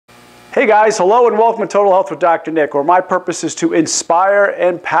Hey guys, hello and welcome to Total Health with Dr. Nick, where my purpose is to inspire,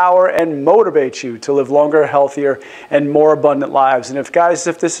 empower, and motivate you to live longer, healthier, and more abundant lives. And if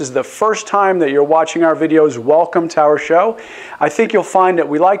this is the first time that you're watching our videos, welcome to our show. I think you'll find that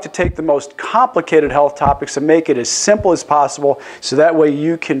we like to take the most complicated health topics and make it as simple as possible so that way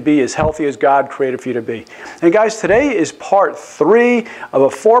you can be as healthy as God created for you to be. And guys, today is part 3 of a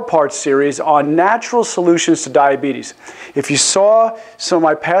 4-part series on natural solutions to diabetes. If you saw some of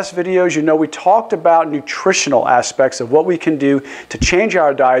my past videos, you know we talked about nutritional aspects of what we can do to change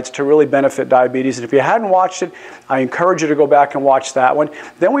our diets to really benefit diabetes. And if you hadn't watched it, I encourage you to go back and watch that one.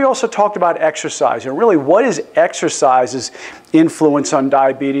 Then we also talked about exercise, and really what is exercise's influence on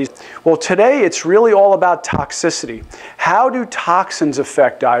diabetes? Well, today it's really all about toxicity. How do toxins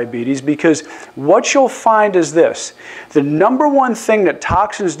affect diabetes? Because what you'll find is this: the number one thing that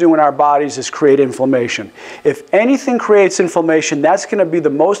toxins do in our bodies is create inflammation. If anything creates inflammation, that's going to be the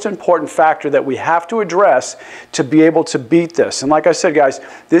most important factor that we have to address to be able to beat this. And like I said, guys,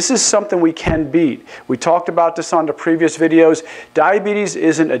 this is something we can beat. We talked about this on the previous videos. Diabetes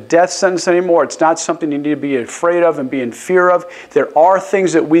isn't a death sentence anymore. It's not something you need to be afraid of and be in fear of. There are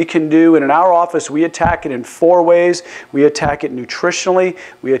things that we can do, and in our office we attack it in 4 ways. We attack it nutritionally,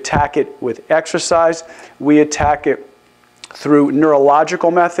 we attack it with exercise, we attack it through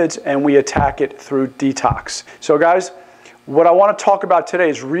neurological methods, and we attack it through detox. So guys, what I want to talk about today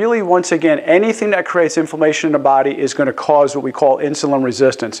is really, once again, anything that creates inflammation in the body is going to cause what we call insulin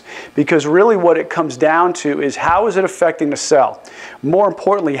resistance. Because really what it comes down to is, how is it affecting the cell? More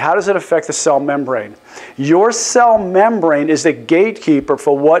importantly, how does it affect the cell membrane? Your cell membrane is the gatekeeper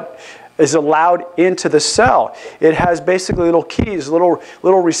for what is allowed into the cell. It has basically little keys, little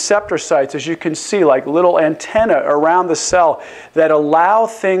receptor sites, as you can see, like little antennae around the cell that allow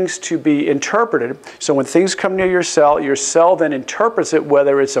things to be interpreted. So when things come near your cell then interprets it,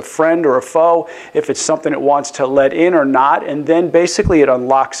 whether it's a friend or a foe, if it's something it wants to let in or not, and then basically it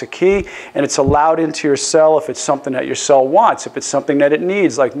unlocks a key and it's allowed into your cell if it's something that your cell wants, if it's something that it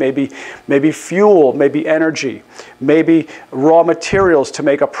needs, like maybe fuel, maybe energy, maybe raw materials to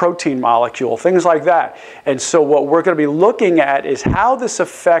make a protein molecule, things like that. And so what we're going to be looking at is how this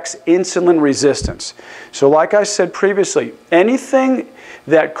affects insulin resistance. So like I said previously, anything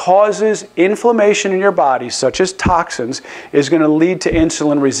that causes inflammation in your body, such as toxins, is going to lead to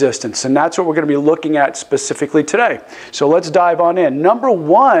insulin resistance. And that's what we're going to be looking at specifically today. So let's dive on in. Number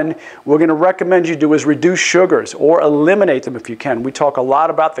 1, we're going to recommend you do is reduce sugars or eliminate them if you can. We talk a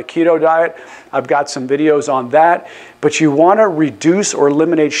lot about the keto diet. I've got some videos on that. But you want to reduce or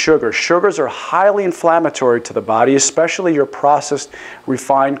eliminate sugar. Sugars are highly inflammatory to the body, especially your processed,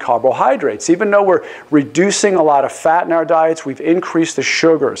 refined carbohydrates. Even though we're reducing a lot of fat in our diets, we've increased the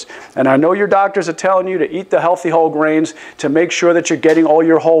sugars. And I know your doctors are telling you to eat the healthy whole grains, to make sure that you're getting all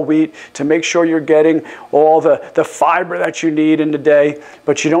your whole wheat, to make sure you're getting all the fiber that you need in the day.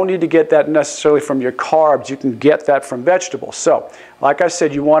 But you don't need to get that necessarily from your carbs. You can get that from vegetables. So, like I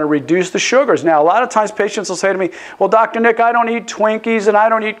said, you want to reduce the sugars. Now, a lot of times patients will say to me, well, Dr. Nick, I don't eat Twinkies and I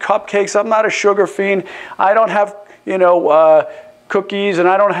don't eat cupcakes. I'm not a sugar fiend. I don't have, cookies, and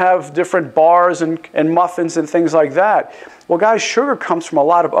I don't have different bars and muffins and things like that. Well, guys, sugar comes from a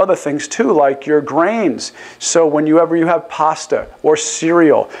lot of other things too, like your grains. So whenever you have pasta or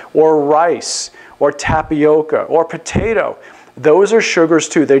cereal or rice or tapioca or potato, those are sugars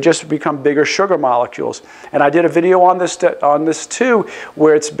too. They just become bigger sugar molecules. And I did a video on this too,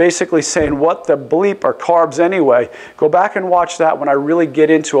 where it's basically saying what the bleep are carbs anyway. Go back and watch that when I really get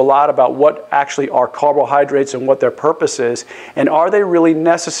into a lot about what actually are carbohydrates and what their purpose is, and are they really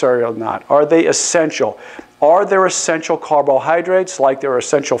necessary or not? Are they essential? Are there essential carbohydrates like there are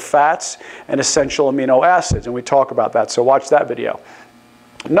essential fats and essential amino acids? And we talk about that, so watch that video.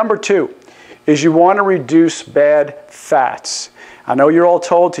 Number 2 is you want to reduce bad fats. I know you're all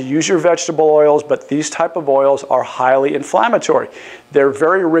told to use your vegetable oils, but these type of oils are highly inflammatory. They're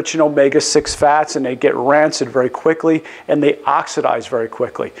very rich in omega-6 fats, and they get rancid very quickly, and they oxidize very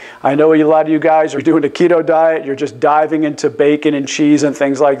quickly. I know a lot of you guys are doing a keto diet. You're just diving into bacon and cheese and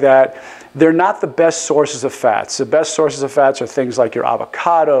things like that. They're not the best sources of fats. The best sources of fats are things like your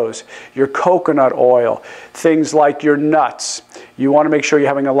avocados, your coconut oil, things like your nuts. You want to make sure you're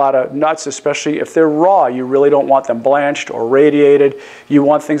having a lot of nuts, especially if they're raw. You really don't want them blanched or radiated. You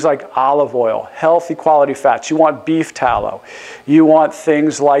want things like olive oil, healthy quality fats. You want beef tallow. You want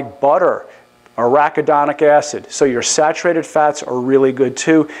things like butter, arachidonic acid. So your saturated fats are really good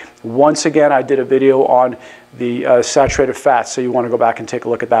too. Once again, I did a video on the saturated fats, so you want to go back and take a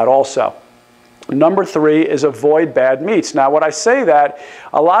look at that also. Number 3 is avoid bad meats. Now, when I say that,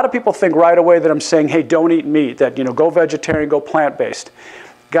 a lot of people think right away that I'm saying, hey, don't eat meat, that, go vegetarian, go plant-based.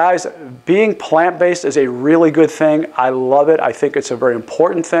 Guys, being plant-based is a really good thing. I love it. I think it's a very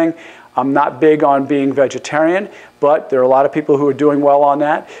important thing. I'm not big on being vegetarian, but there are a lot of people who are doing well on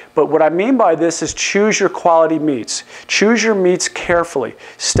that. But what I mean by this is choose your quality meats. Choose your meats carefully.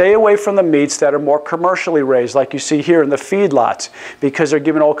 Stay away from the meats that are more commercially raised, like you see here in the feedlots, because they're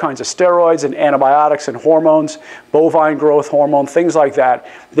given all kinds of steroids and antibiotics and hormones, bovine growth hormone, things like that.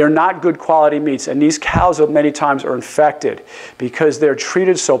 They're not good quality meats, and these cows many times are infected because they're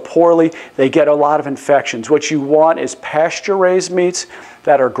treated so poorly. They get a lot of infections. What you want is pasture-raised meats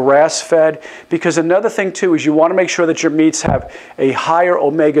that are grass-fed, because another thing too is you want to make sure that your meats have a higher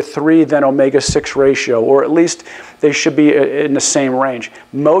omega-3 than omega-6 ratio, or at least they should be in the same range.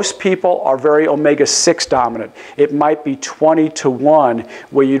 Most people are very omega-6 dominant. It might be 20-to-1,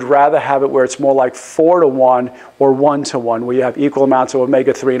 where you'd rather have it where it's more like 4-to-1 or 1-to-1, where you have equal amounts of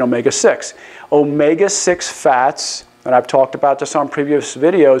omega-3 and omega-6. Omega-6 fats, and I've talked about this on previous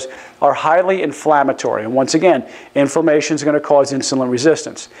videos, are highly inflammatory. And once again, inflammation is going to cause insulin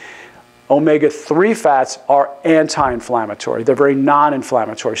resistance. Omega-3 fats are anti-inflammatory. They're very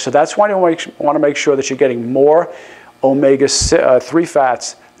non-inflammatory. So that's why you want to make sure that you're getting more omega-3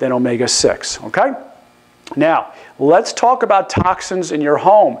 fats than omega-6, okay? Now, let's talk about toxins in your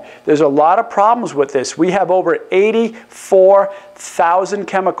home. There's a lot of problems with this. We have over 84,000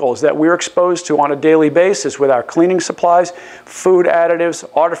 chemicals that we're exposed to on a daily basis with our cleaning supplies, food additives,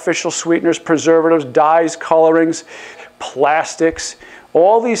 artificial sweeteners, preservatives, dyes, colorings, plastics.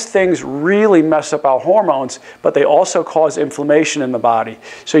 All these things really mess up our hormones, but they also cause inflammation in the body.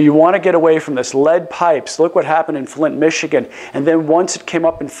 So you want to get away from this. Lead pipes, look what happened in Flint, Michigan. And then once it came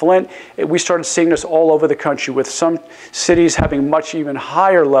up in Flint, we started seeing this all over the country, with some cities having much even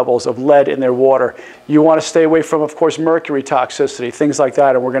higher levels of lead in their water. You want to stay away from, of course, mercury toxicity, things like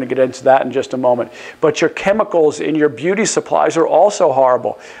that, and we're going to get into that in just a moment. But your chemicals in your beauty supplies are also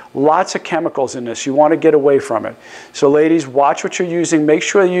horrible. Lots of chemicals in this. You want to get away from it. So ladies, watch what you're using. Make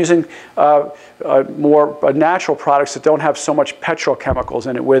sure you're using more natural products that don't have so much petrochemicals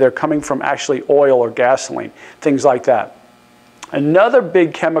in it, where they're coming from actually oil or gasoline, things like that. Another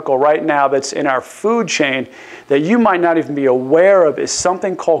big chemical right now that's in our food chain that you might not even be aware of is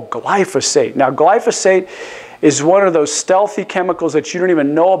something called glyphosate. Now, glyphosate is one of those stealthy chemicals that you don't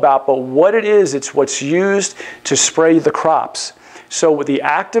even know about, but what it is, it's what's used to spray the crops. So with the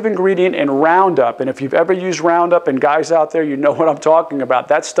active ingredient in Roundup, and if you've ever used Roundup, and guys out there, you know what I'm talking about,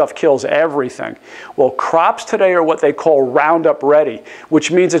 that stuff kills everything. Well, crops today are what they call Roundup ready, which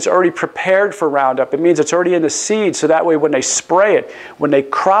means it's already prepared for Roundup. It means it's already in the seed, so that way when they spray it, when they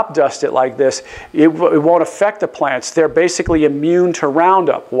crop dust it like this, it won't affect the plants. They're basically immune to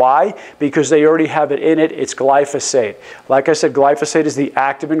Roundup. Why? Because they already have it in it. It's glyphosate. Like I said, glyphosate is the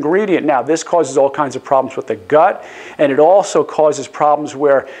active ingredient. Now, this causes all kinds of problems with the gut, and it also causes problems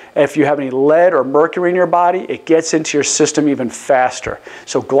where if you have any lead or mercury in your body, it gets into your system even faster.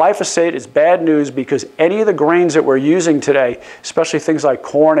 So glyphosate is bad news, because any of the grains that we're using today, especially things like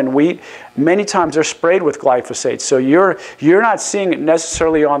corn and wheat, many times they're sprayed with glyphosate. So you're not seeing it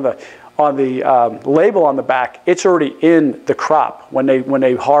necessarily on the label on the back. It's already in the crop when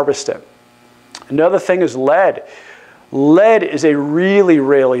they harvest it. Another thing is lead. Lead is a really,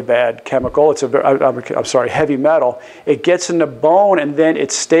 really bad chemical. It's heavy metal. It gets in the bone, and then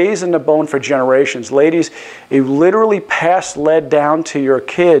it stays in the bone for generations. Ladies, you literally pass lead down to your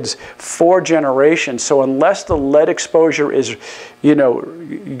kids for generations. So unless the lead exposure is,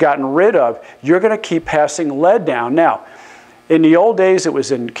 gotten rid of, you're going to keep passing lead down. Now, in the old days, it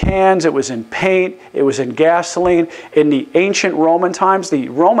was in cans, it was in paint, it was in gasoline. In the ancient Roman times, the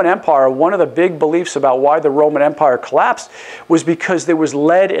Roman Empire, one of the big beliefs about why the Roman Empire collapsed was because there was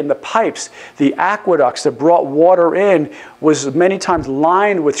lead in the pipes. The aqueducts that brought water in was many times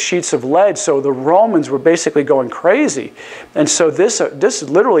lined with sheets of lead, so the Romans were basically going crazy. And so this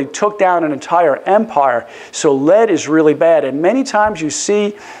literally took down an entire empire. So lead is really bad, and many times you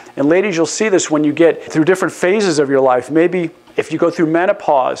see, and ladies, you'll see this when you get through different phases of your life. Maybe if you go through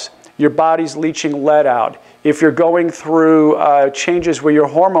menopause, your body's leaching lead out. If you're going through changes where your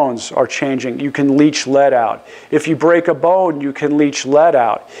hormones are changing, you can leach lead out. If you break a bone, you can leach lead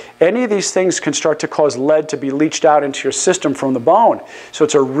out. Any of these things can start to cause lead to be leached out into your system from the bone. So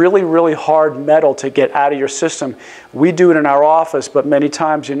it's a really, really hard metal to get out of your system. We do it in our office, but many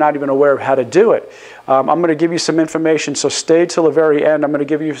times you're not even aware of how to do it. I'm going to give you some information, so stay till the very end. I'm going to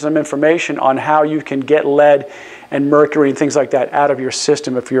give you some information on how you can get lead and mercury and things like that out of your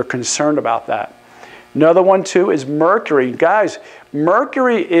system if you're concerned about that. Another one too is mercury. Guys,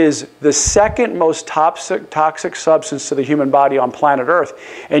 mercury is the second most toxic substance to the human body on planet Earth,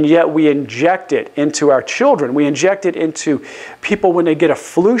 and yet we inject it into our children. We inject it into people when they get a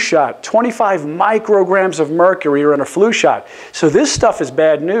flu shot. 25 micrograms of mercury are in a flu shot. So this stuff is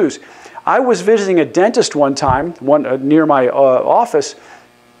bad news. I was visiting a dentist one time, near my office,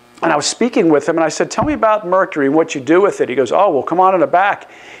 and I was speaking with him, and I said, tell me about mercury and what you do with it. He goes, oh, well, come on in the back.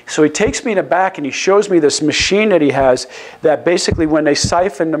 So he takes me in the back, and he shows me this machine that he has that basically when they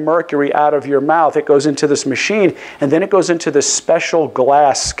siphon the mercury out of your mouth, it goes into this machine, and then it goes into this special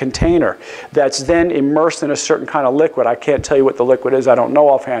glass container that's then immersed in a certain kind of liquid. I can't tell you what the liquid is. I don't know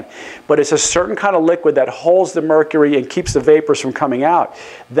offhand. But it's a certain kind of liquid that holds the mercury and keeps the vapors from coming out.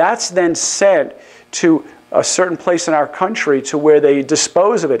 That's then sent to a certain place in our country to where they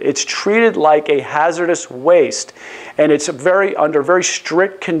dispose of it. It's treated like a hazardous waste, and it's under very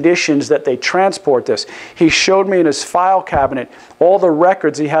strict conditions that they transport this. He showed me in his file cabinet all the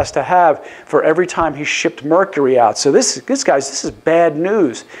records he has to have for every time he shipped mercury out. So this is bad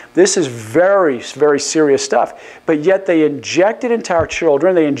news. This is very, very serious stuff. But yet they inject it into our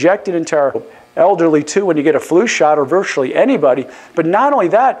children. They inject it into our elderly too when you get a flu shot, or virtually anybody. But not only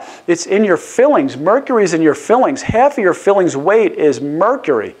that, it's in your fillings. Mercury is in your fillings. Half of your fillings weight is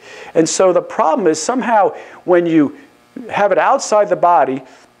mercury. And so the problem is somehow when you have it outside the body,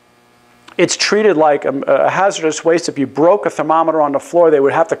 it's treated like a hazardous waste. If you broke a thermometer on the floor, they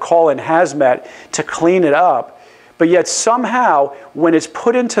would have to call in hazmat to clean it up. But yet somehow when it's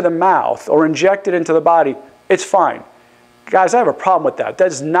put into the mouth or injected into the body, it's fine. Guys, I have a problem with that. That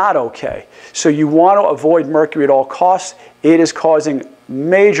is not okay. So you want to avoid mercury at all costs. It is causing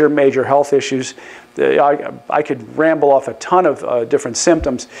major, major health issues. I could ramble off a ton of different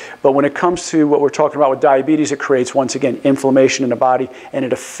symptoms, but when it comes to what we're talking about with diabetes, it creates, once again, inflammation in the body, and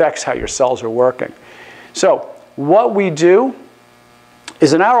it affects how your cells are working. So what we do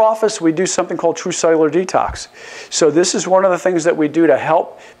is in our office, we do something called true cellular detox. So this is one of the things that we do to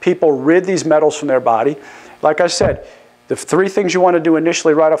help people rid these metals from their body. Like I said, the three things you want to do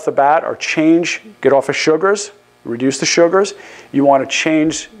initially right off the bat are get off of sugars, reduce the sugars. You want to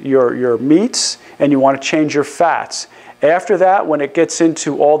change your meats, and you want to change your fats. After that, when it gets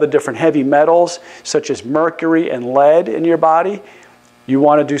into all the different heavy metals, such as mercury and lead in your body, you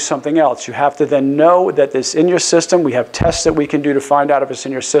want to do something else. You have to then know that it's in your system. We have tests that we can do to find out if it's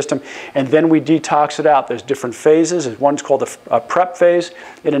in your system, and then we detox it out. There's different phases. One's called a prep phase,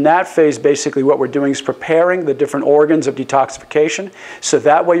 and in that phase, basically what we're doing is preparing the different organs of detoxification, so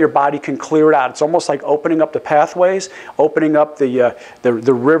that way your body can clear it out. It's almost like opening up the pathways, opening up the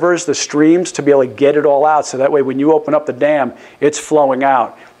rivers, the streams, to be able to get it all out, so that way when you open up the dam, it's flowing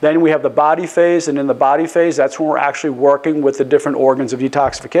out. Then we have the body phase, and in the body phase, that's when we're actually working with the different organs of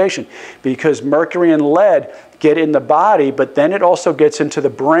detoxification, because mercury and lead get in the body, but then it also gets into the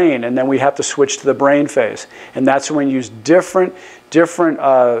brain, and then we have to switch to the brain phase. And that's when we use different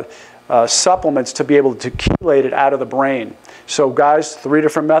supplements to be able to chelate it out of the brain. So guys, 3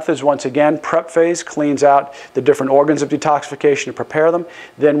 different methods. Once again, prep phase cleans out the different organs of detoxification to prepare them.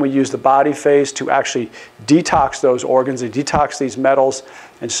 Then we use the body phase to actually detox those organs, and detox these metals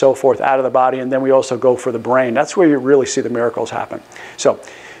and so forth out of the body. And then we also go for the brain. That's where you really see the miracles happen. So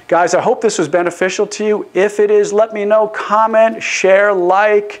guys, I hope this was beneficial to you. If it is, let me know. Comment, share,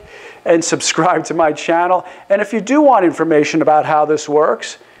 like, and subscribe to my channel. And if you do want information about how this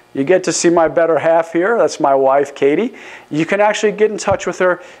works, you get to see my better half here. That's my wife, Katie. You can actually get in touch with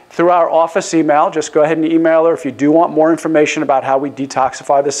her through our office email. Just go ahead and email her if you do want more information about how we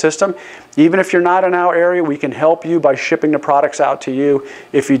detoxify the system. Even if you're not in our area, we can help you by shipping the products out to you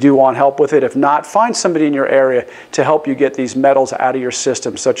if you do want help with it. If not, find somebody in your area to help you get these metals out of your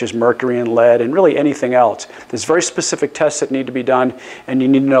system, such as mercury and lead and really anything else. There's very specific tests that need to be done, and you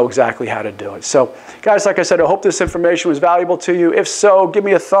need to know exactly how to do it. So guys, like I said, I hope this information was valuable to you. If so, give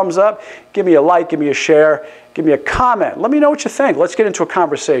me a thumbs up, give me a like, give me a share, give me a comment. Let me know what you think. Let's get into a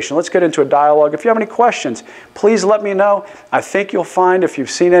conversation. Let's get into a dialogue. If you have any questions, please let me know. I think you'll find if you've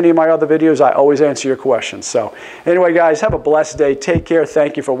seen any of my other videos, I always answer your questions. So anyway, guys, have a blessed day. Take care.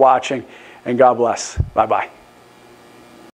 Thank you for watching, and God bless. Bye-bye.